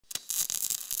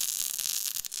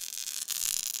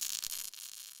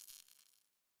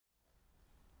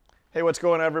Hey, what's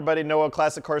going on, everybody? Noah,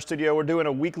 Classic Car Studio. We're doing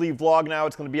a weekly vlog now.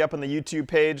 It's going to be up on the YouTube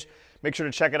page. Make sure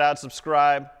to check it out,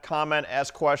 subscribe, comment,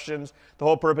 ask questions. The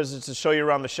whole purpose is to show you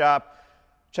around the shop,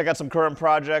 check out some current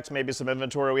projects, maybe some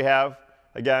inventory we have.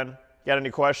 Again, got any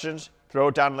questions? Throw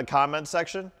it down in the comments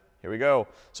section. Here we go.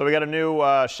 So we got a new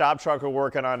shop truck we're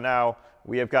working on now.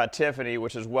 We have got Tiffany,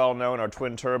 which is well known, our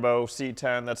twin turbo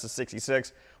C10, that's the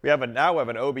 66. Now we have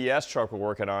an OBS truck we're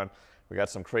working on. We got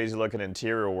some crazy looking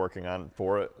interior we're working on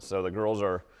for it. So the girls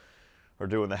are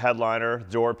doing the headliner,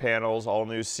 door panels, all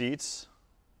new seats.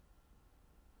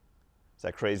 It's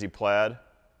that crazy plaid.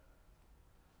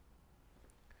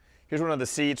 Here's one of the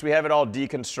seats. We have it all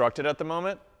deconstructed at the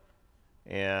moment.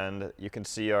 And you can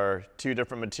see our two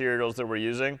different materials that we're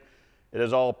using. It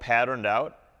is all patterned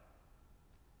out.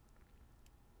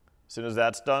 As soon as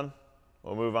that's done,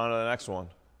 we'll move on to the next one.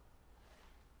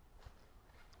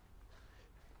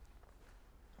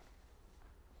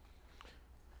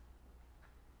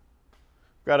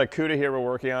 Got a Cuda here we're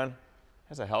working on. It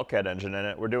has a Hellcat engine in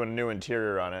it. We're doing a new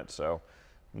interior on it, so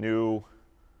new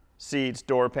seats,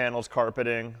 door panels,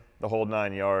 carpeting, the whole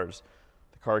 9 yards.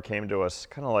 The car came to us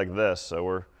kind of like this, so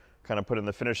we're kind of putting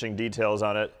the finishing details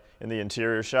on it in the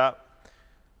interior shop.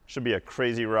 Should be a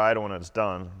crazy ride when it's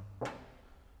done.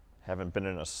 Haven't been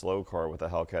in a slow car with a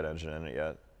Hellcat engine in it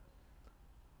yet.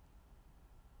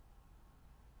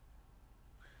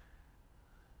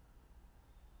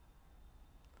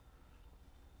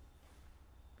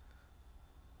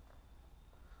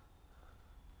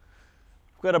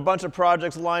 We've got a bunch of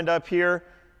projects lined up here.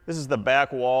 This is the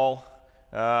back wall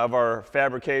of our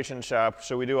fabrication shop,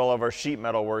 so we do all of our sheet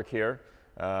metal work here.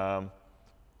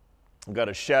 We've got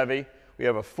a Chevy. We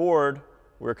have a Ford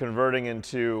we're converting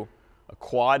into a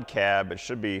quad cab. It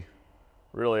should be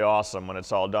really awesome when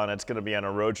it's all done. It's going to be on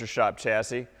a Roadster Shop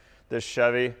chassis. This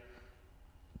Chevy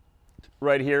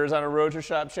right here is on a Roadster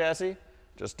Shop chassis.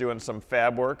 Just doing some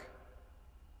fab work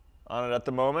on it at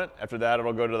the moment. After that,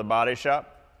 it'll go to the body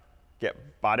shop,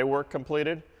 get body work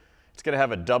completed. It's going to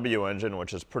have a W engine,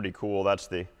 which is pretty cool. That's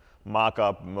the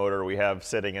mock-up motor we have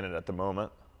sitting in it at the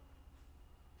moment.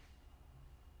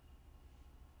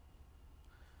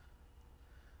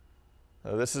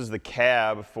 This is the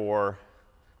cab for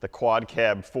the quad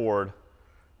cab Ford.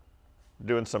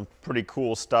 Doing some pretty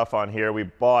cool stuff on here. We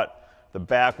bought the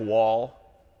back wall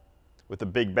with the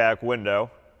big back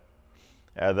window,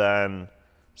 and then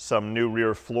some new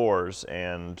rear floors,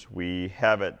 and we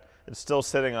have it. It's still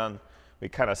sitting on, we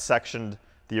kind of sectioned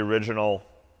the original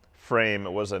frame.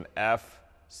 It was an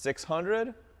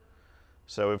F600.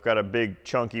 So we've got a big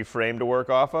chunky frame to work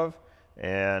off of,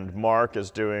 and Mark is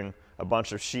doing a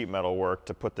bunch of sheet metal work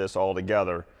to put this all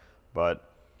together. But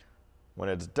when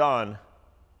it's done,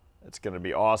 it's going to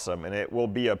be awesome, and it will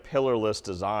be a pillarless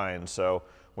design. So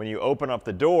when you open up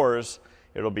the doors,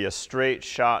 it'll be a straight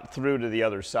shot through to the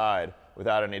other side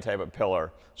without any type of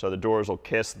pillar. So the doors will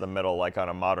kiss the middle like on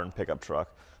a modern pickup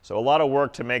truck. So a lot of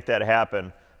work to make that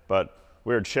happen, but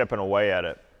we're chipping away at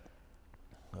it.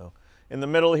 In the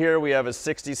middle here, we have a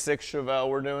 66 Chevelle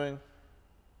we're doing.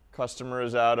 Customer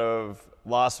is out of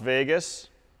Las Vegas.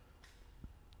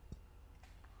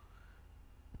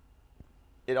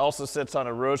 It also sits on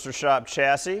a Roadster Shop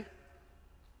chassis.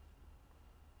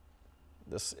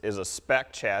 This is a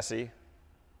spec chassis.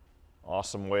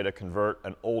 Awesome way to convert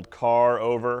an old car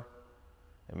over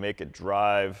and make it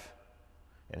drive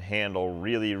and handle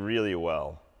really, really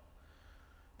well.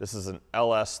 This is an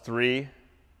LS3.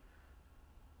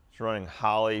 It's running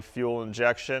Holley fuel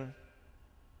injection,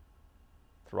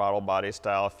 throttle body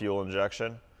style fuel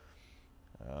injection.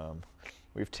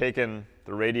 We've taken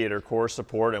the radiator core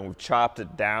support and we've chopped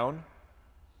it down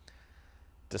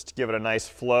just to give it a nice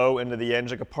flow into the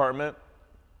engine compartment.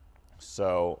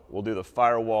 So we'll do the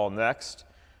firewall next,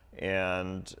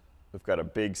 and we've got a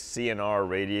big CNR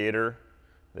radiator.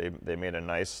 They made a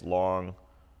nice long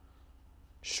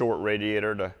short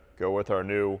radiator to go with our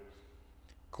new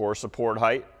core support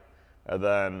height. And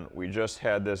then we just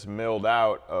had this milled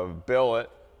out of billet,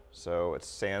 so it's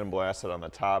sandblasted on the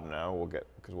top now.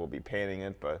 Because we'll be painting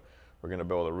it, but we're going to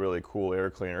build a really cool air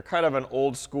cleaner, kind of an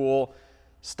old school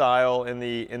style in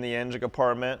the engine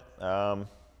compartment.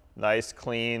 Nice,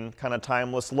 clean, kind of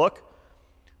timeless look,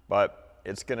 but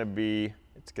it's going to be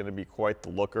quite the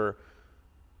looker.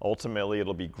 Ultimately,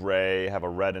 it'll be gray, have a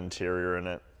red interior in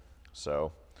it,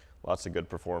 so lots of good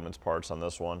performance parts on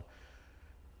this one.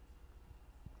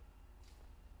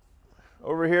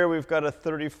 Over here, we've got a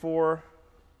 34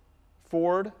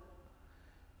 Ford.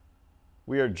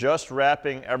 We are just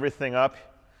wrapping everything up.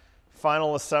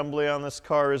 Final assembly on this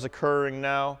car is occurring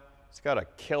now. It's got a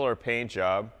killer paint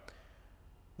job.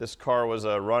 This car was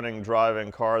a running,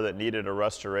 driving car that needed a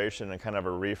restoration and kind of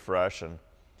a refresh, and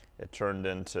it turned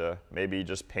into, maybe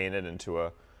just painted into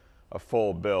a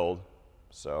full build.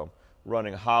 So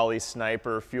running Holley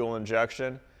Sniper fuel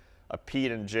injection, a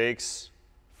Pete and Jake's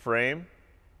frame.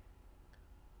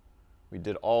 We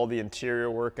did all the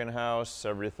interior work in-house,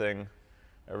 everything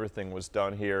was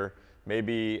done here.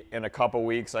 Maybe in a couple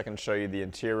weeks I can show you the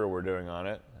interior we're doing on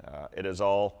it. It is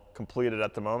all completed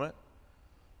at the moment.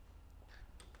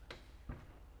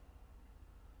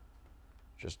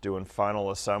 Just doing final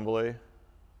assembly.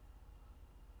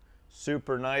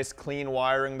 Super nice, clean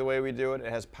wiring the way we do it.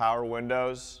 It has power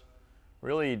windows.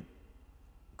 Really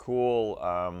cool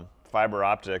fiber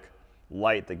optic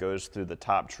light that goes through the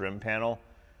top trim panel.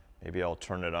 Maybe I'll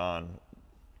turn it on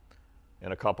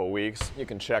in a couple weeks. You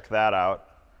can check that out.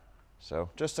 So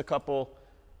just a couple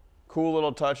cool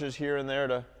little touches here and there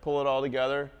to pull it all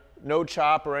together. No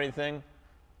chop or anything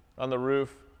on the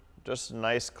roof. Just a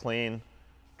nice, clean,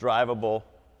 drivable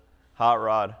hot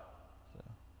rod.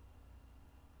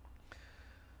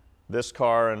 This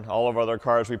car and all of our other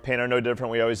cars we paint are no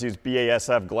different. We always use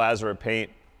BASF Glazerite paint.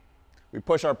 We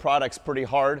push our products pretty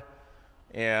hard,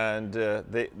 and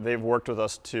they've worked with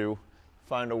us to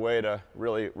find a way to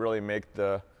really make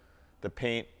the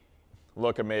paint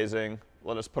look amazing.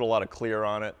 Let us put a lot of clear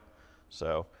on it.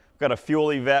 So we've got a fuel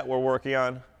Yvette we're working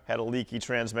on, had a leaky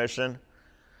transmission,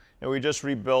 and we just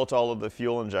rebuilt all of the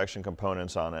fuel injection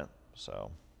components on it.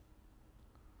 So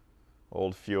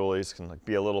old fuelies can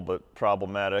be a little bit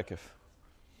problematic if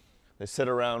they sit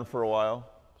around for a while.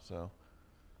 So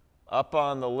up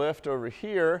on the lift over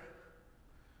here,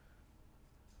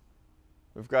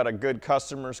 we've got a good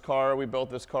customer's car. We built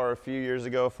this car a few years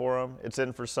ago for him. It's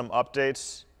in for some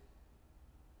updates.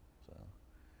 So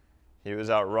he was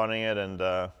out running it, and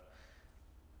the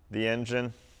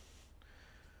engine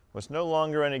was no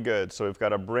longer any good. So we've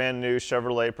got a brand new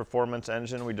Chevrolet Performance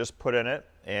engine we just put in it,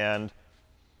 and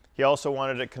he also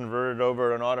wanted it converted over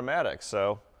to an automatic.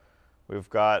 So we've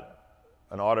got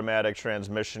an automatic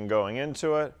transmission going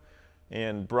into it,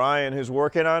 and Brian, who's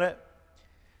working on it,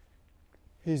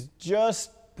 he's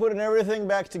just putting everything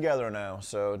back together now.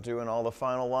 So doing all the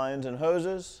final lines and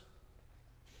hoses.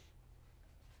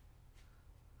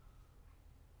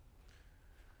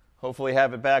 Hopefully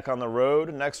have it back on the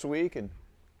road next week and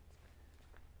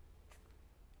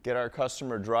get our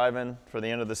customer driving for the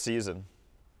end of the season.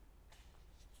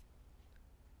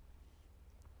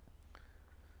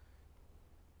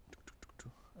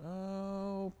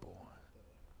 Oh boy.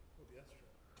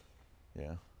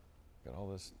 Yeah, got all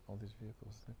these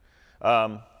vehicles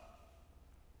there.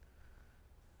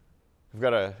 We've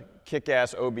got a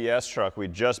kick-ass OBS truck we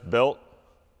just built.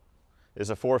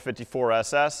 It's a 454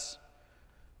 SS.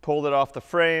 Pulled it off the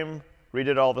frame,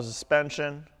 redid all the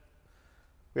suspension.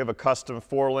 We have a custom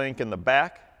 4-link in the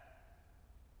back.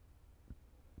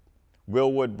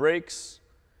 Willwood brakes.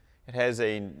 It has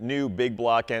a new big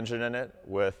block engine in it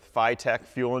with Phytech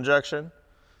fuel injection.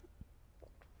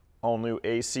 All new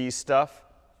AC stuff.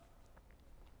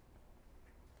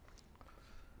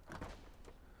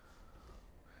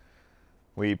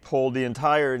 We pulled the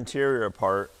entire interior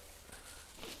apart.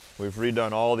 We've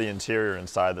redone all the interior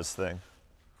inside this thing.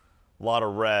 A lot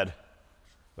of red,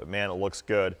 but man, it looks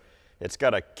good. It's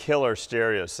got a killer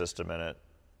stereo system in it.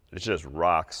 It just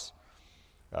rocks.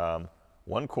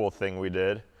 One cool thing we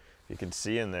did, you can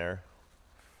see in there,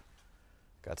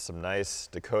 got some nice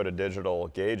Dakota Digital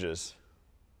gauges.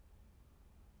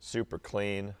 Super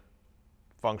clean,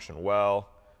 function well,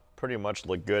 pretty much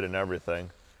look good in everything.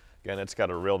 Again, it's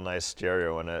got a real nice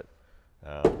stereo in it.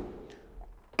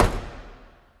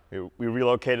 We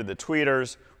relocated the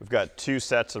tweeters. We've got 2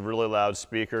 sets of really loud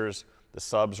speakers. The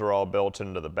subs are all built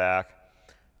into the back.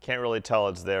 Can't really tell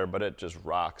it's there, but it just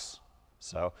rocks.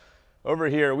 So over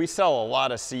here, we sell a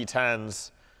lot of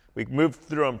C10s. We moved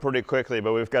through them pretty quickly,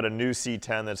 but we've got a new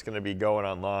C10 that's going to be going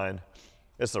online.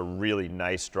 It's a really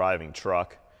nice driving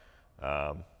truck.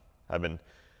 I've been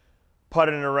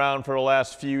putting it around for the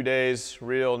last few days.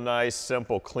 Real nice,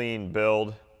 simple, clean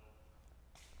build.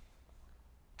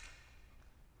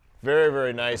 Very,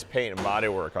 very nice paint and body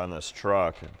work on this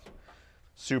truck.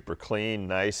 Super clean,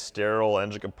 nice, sterile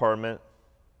engine compartment.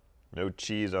 No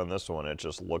cheese on this one. It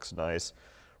just looks nice.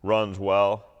 Runs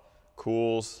well,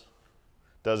 cools,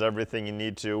 does everything you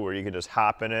need to where you can just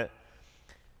hop in it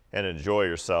and enjoy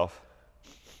yourself.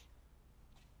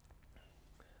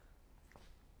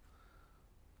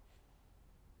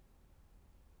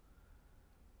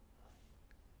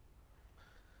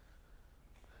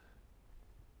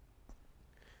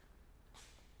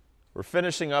 We're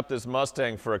finishing up this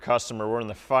Mustang for a customer. We're in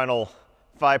the final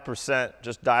 95%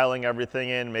 just dialing everything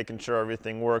in, making sure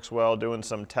everything works well, doing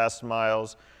some test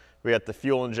miles. We got the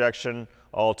fuel injection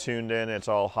all tuned in. It's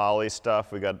all Holley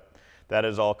stuff. That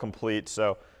is all complete.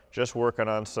 So just working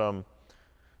on some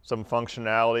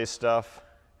functionality stuff.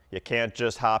 You can't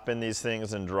just hop in these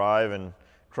things and drive and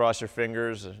cross your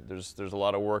fingers. There's a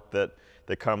lot of work that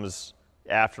comes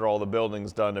after all the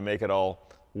building's done to make it all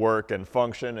work and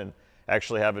function and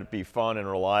actually have it be fun and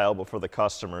reliable for the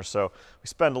customer. So we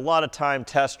spend a lot of time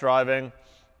test driving,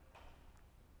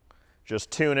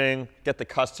 just tuning, get the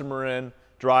customer in,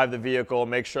 drive the vehicle,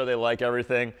 make sure they like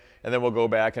everything, and then we'll go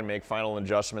back and make final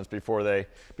adjustments before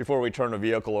we turn the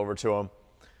vehicle over to them.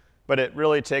 But it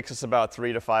really takes us about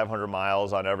 300 to 500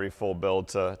 miles on every full build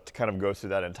to kind of go through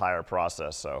that entire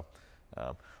process. So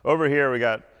over here we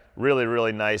got really,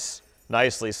 really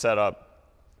nicely set up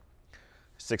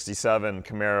 67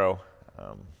 Camaro.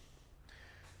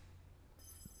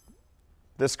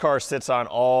 This car sits on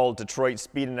all Detroit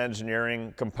Speed and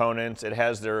Engineering components. It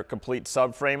has their complete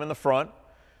subframe in the front,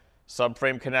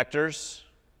 subframe connectors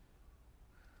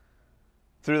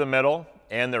through the middle,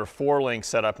 and their 4-link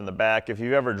setup in the back. If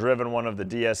you've ever driven one of the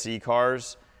DSE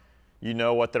cars, you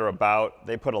know what they're about.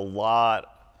 They put a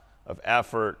lot of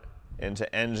effort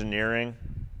into engineering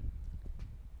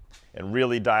and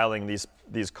really dialing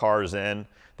these cars in.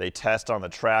 They test on the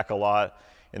track a lot,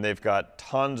 and they've got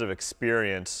tons of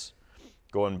experience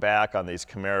going back on these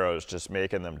Camaros, just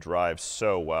making them drive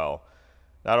so well.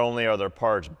 Not only are their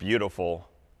parts beautiful,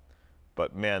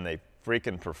 but man, they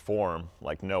freaking perform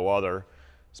like no other.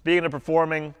 Speaking of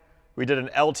performing, we did an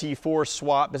LT4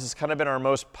 swap. This has kind of been our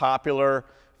most popular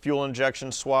fuel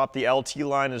injection swap. The LT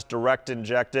line is direct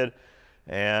injected,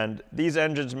 and these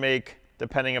engines make,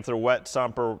 depending if they're wet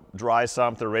sump or dry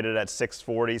sump, they're rated at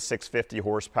 640, 650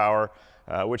 horsepower,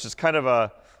 which is kind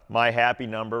of my happy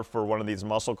number for one of these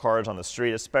muscle cars on the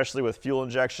street, especially with fuel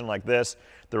injection like this.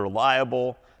 They're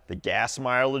reliable, the gas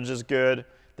mileage is good,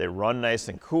 they run nice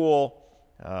and cool.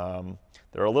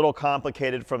 They're a little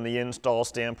complicated from the install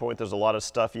standpoint. There's a lot of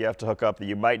stuff you have to hook up that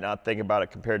you might not think about it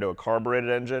compared to a carbureted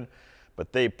engine,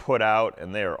 but they put out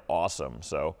and they are awesome.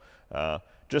 So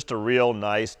just a real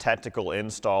nice technical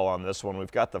install on this one.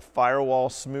 We've got the firewall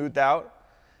smoothed out.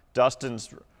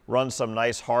 Dustin's run some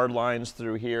nice hard lines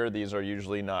through here. These are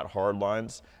usually not hard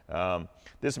lines.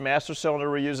 This master cylinder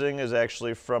we're using is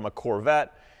actually from a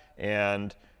Corvette,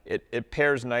 and it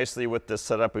pairs nicely with this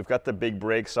setup. We've got the big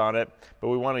brakes on it, but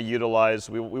we want to utilize,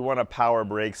 we want a power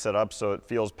brake setup so it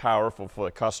feels powerful for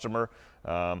the customer.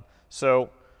 So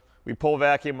we pull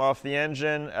vacuum off the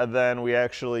engine, and then we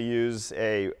actually use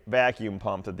a vacuum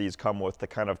pump that these come with to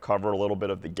kind of cover a little bit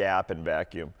of the gap in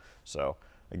vacuum. So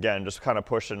again, just kind of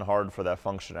pushing hard for that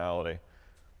functionality.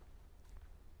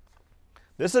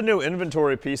 This is a new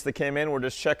inventory piece that came in. We're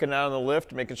just checking out on the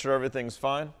lift, making sure everything's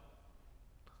fine.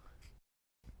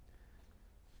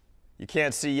 You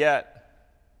can't see yet,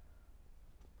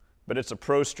 but it's a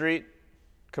Pro Street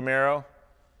Camaro.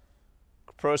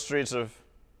 Pro Streets have,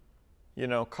 you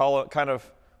know, kind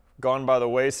of gone by the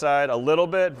wayside a little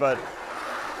bit, but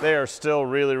they are still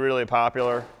really, really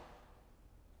popular.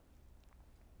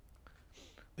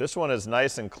 This one is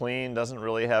nice and clean, doesn't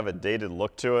really have a dated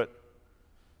look to it.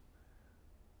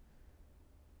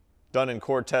 Done in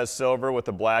Cortez silver with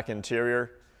a black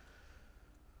interior.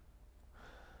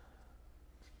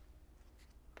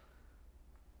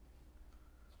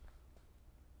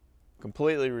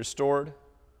 Completely restored,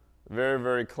 very,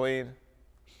 very clean.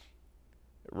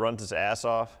 It runs its ass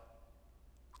off.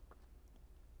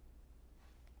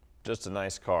 Just a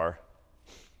nice car.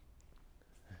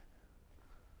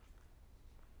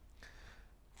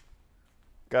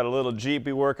 Got a little Jeep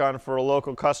we work on for a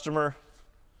local customer.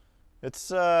 It's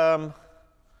not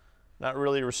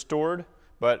really restored,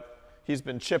 but he's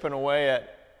been chipping away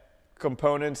at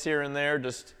components here and there,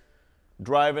 just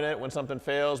driving it. When something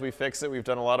fails, we fix it. We've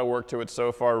done a lot of work to it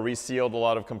so far, resealed a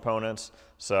lot of components.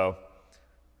 So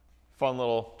fun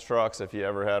little trucks if you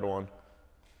ever had one.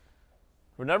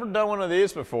 We've never done one of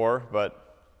these before,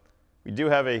 but we do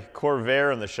have a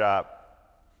Corvair in the shop.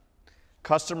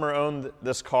 Customer owned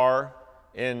this car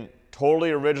in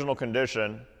totally original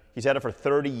condition. He's had it for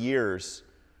 30 years.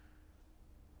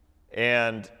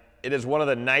 And it is one of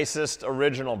the nicest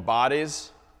original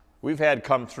bodies we've had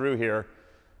come through here.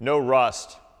 No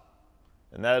rust.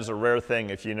 And that is a rare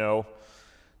thing if you know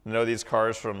these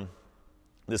cars from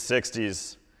the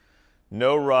 60s.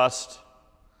 No rust.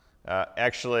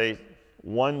 Actually,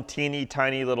 one teeny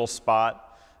tiny little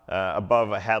spot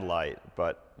above a headlight,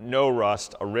 but no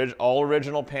rust. All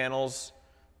original panels.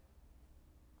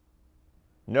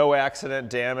 No accident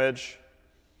damage,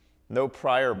 no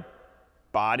prior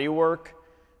body work,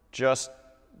 just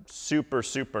super,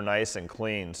 super nice and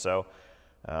clean. So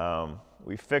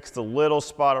we fixed a little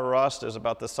spot of rust. It was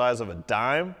about the size of a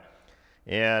dime.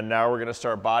 And now we're gonna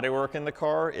start bodyworking the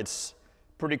car. It's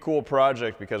a pretty cool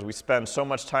project because we spend so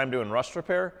much time doing rust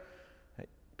repair.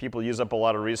 People use up a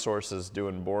lot of resources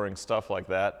doing boring stuff like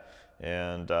that.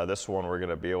 And this one, we're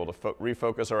gonna be able to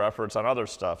refocus our efforts on other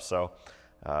stuff. So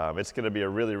it's gonna be a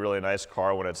really, really nice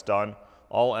car when it's done.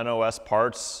 All NOS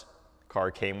parts. Car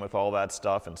came with all that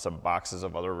stuff and some boxes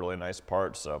of other really nice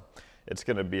parts. So it's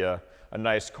gonna be a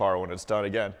nice car when it's done.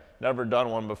 Again, never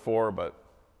done one before, but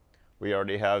we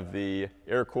already have the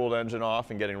air-cooled engine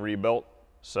off and getting rebuilt.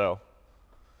 So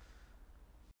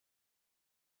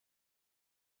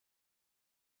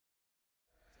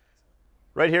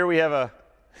right here we have a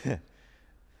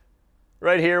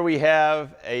right here we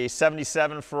have a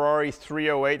 77 Ferrari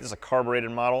 308. This is a carbureted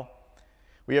model.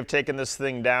 We have taken this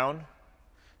thing down,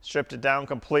 stripped it down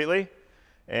completely,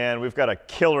 and we've got a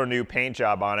killer new paint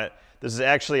job on it. This is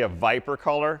actually a Viper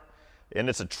color, and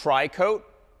it's a tri-coat,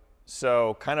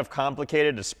 so kind of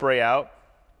complicated to spray out.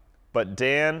 But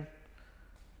Dan,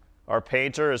 our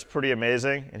painter, is pretty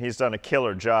amazing, and he's done a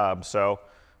killer job. So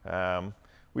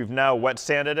we've now wet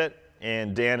sanded it,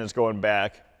 and Dan is going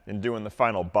back and doing the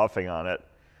final buffing on it.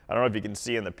 I don't know if you can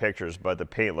see in the pictures, but the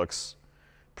paint looks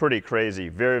pretty crazy.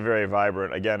 Very, very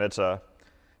vibrant. Again, it's a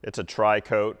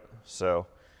tri-coat, so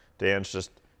Dan's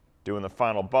just doing the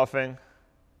final buffing,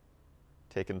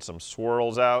 taking some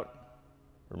swirls out,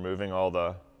 removing all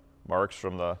the marks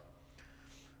from the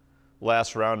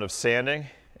last round of sanding,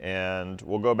 and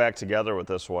we'll go back together with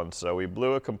this one. So we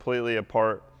blew it completely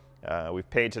apart. We've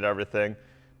painted everything.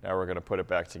 Now we're going to put it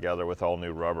back together with all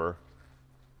new rubber.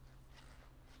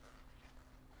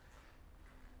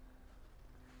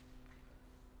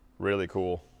 Really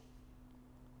cool.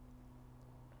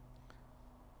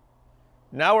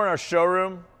 Now we're in our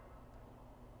showroom.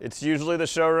 It's usually the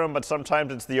showroom, but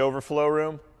sometimes it's the overflow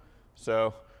room.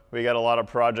 So we got a lot of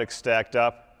projects stacked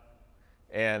up,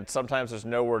 and sometimes there's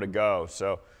nowhere to go.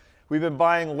 So we've been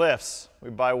buying lifts.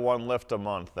 We buy one lift a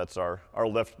month. That's our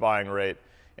lift buying rate,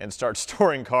 and start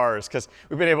storing cars because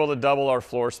we've been able to double our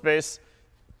floor space,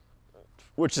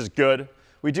 which is good.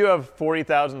 We do have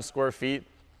 40,000 square feet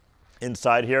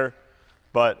inside here,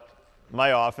 but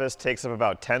my office takes up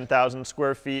about 10,000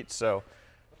 square feet, so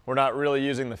we're not really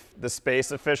using the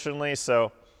space efficiently.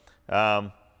 So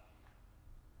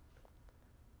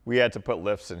we had to put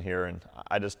lifts in here, and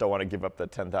I just don't want to give up the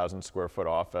 10,000 square foot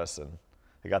office, and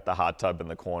I got the hot tub in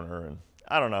the corner, and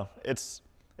I don't know,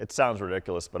 it sounds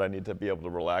ridiculous, but I need to be able to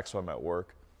relax when I'm at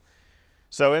work.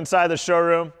 So inside the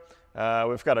showroom,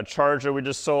 we've got a Charger we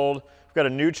just sold. We've got a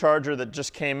new Charger that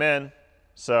just came in.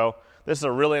 So this is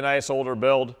a really nice older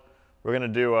build. We're gonna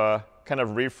do a kind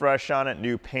of refresh on it,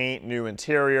 new paint, new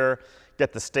interior,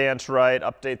 get the stance right,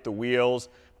 update the wheels.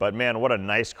 But man, what a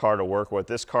nice car to work with.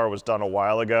 This car was done a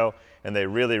while ago, and they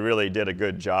really, really did a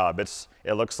good job.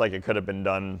 It looks like it could have been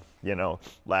done, you know,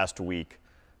 last week.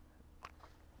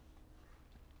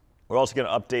 We're also gonna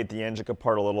update the engine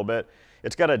part a little bit.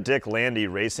 It's got a Dick Landy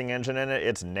racing engine in it.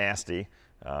 It's nasty.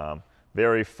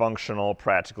 Very functional,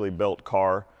 practically built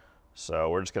car. So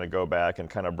we're just gonna go back and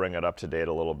kind of bring it up to date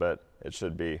a little bit. It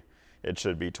should be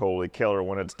totally killer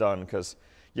when it's done, because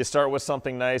you start with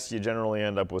something nice, you generally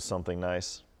end up with something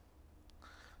nice.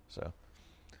 So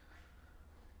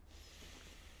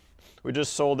we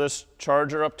just sold this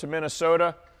Charger up to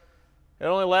Minnesota. It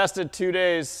only lasted 2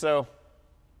 days, so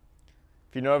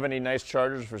if you know of any nice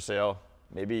Chargers for sale,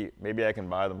 maybe I can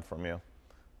buy them from you.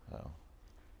 So.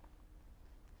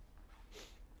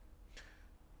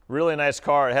 Really nice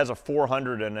car. It has a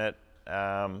 400 in it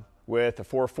with a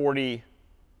 440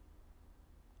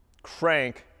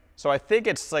 crank. So I think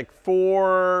it's like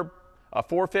a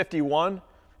 451.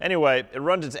 Anyway, it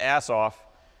runs its ass off.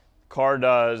 Car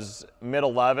does mid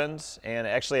 11s and it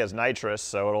actually has nitrous,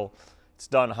 so it's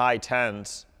done high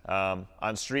 10s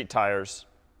on street tires,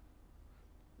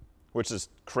 which is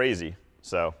crazy.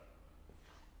 So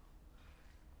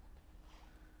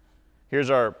here's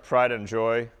our pride and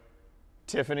joy,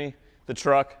 Tiffany, the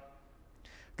truck.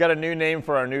 We've got a new name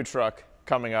for our new truck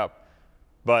coming up,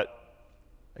 but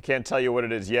I can't tell you what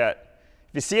it is yet.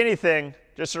 If you see anything,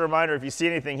 just a reminder, if you see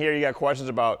anything here you got questions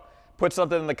about, put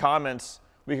something in the comments.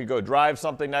 We could go drive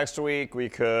something next week. We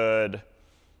could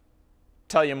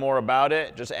tell you more about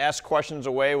it. Just ask questions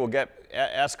away. We'll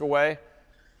ask away.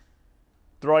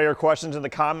 Throw your questions in the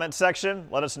comment section.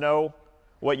 Let us know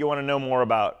what you want to know more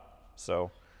about.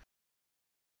 So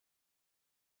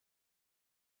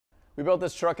we built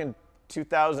this truck in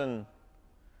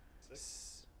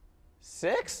 2006? I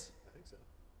think so.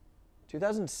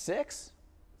 2006? That's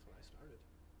when I started.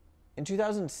 In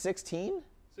 2016?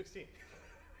 16.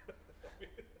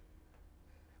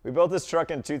 We built this truck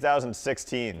in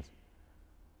 2016.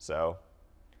 So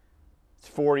it's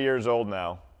 4 years old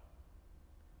now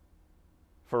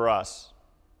for us.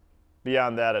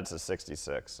 Beyond that, it's a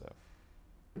 66. So.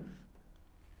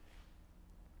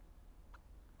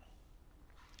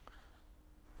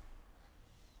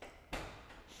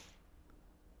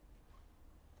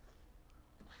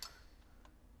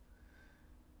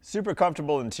 Super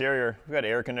comfortable interior. We've got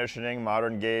air conditioning,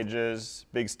 modern gauges,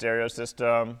 big stereo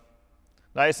system,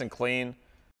 nice and clean.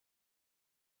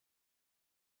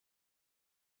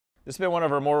 This has been one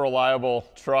of our more reliable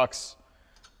trucks.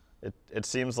 It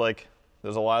seems like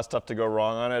there's a lot of stuff to go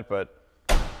wrong on it, but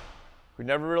we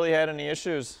never really had any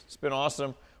issues. It's been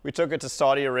awesome. We took it to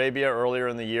Saudi Arabia earlier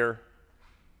in the year.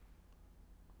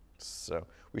 So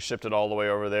we shipped it all the way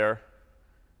over there.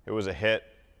 It was a hit.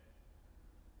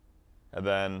 And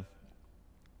then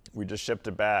we just shipped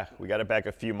it back. We got it back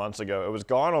a few months ago. It was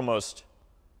gone almost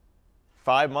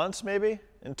 5 months maybe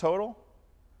in total,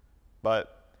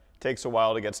 but it takes a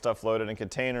while to get stuff loaded in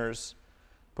containers,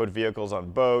 put vehicles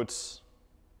on boats.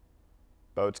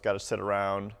 Boats got to sit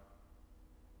around,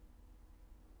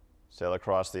 sail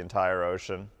across the entire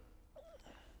ocean.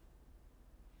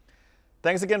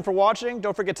 Thanks again for watching.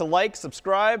 Don't forget to like,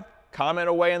 subscribe, comment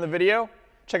away in the video.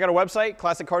 Check out our website,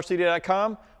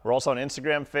 ClassicCarStudio.com. We're also on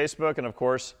Instagram, Facebook, and of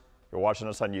course, you're watching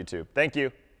us on YouTube. Thank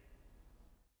you.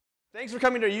 Thanks for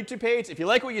coming to our YouTube page. If you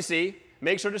like what you see,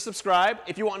 make sure to subscribe.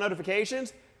 If you want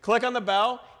notifications, click on the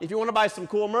bell. If you want to buy some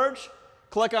cool merch,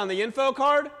 click on the info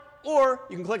card, or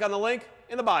you can click on the link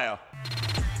in the bio.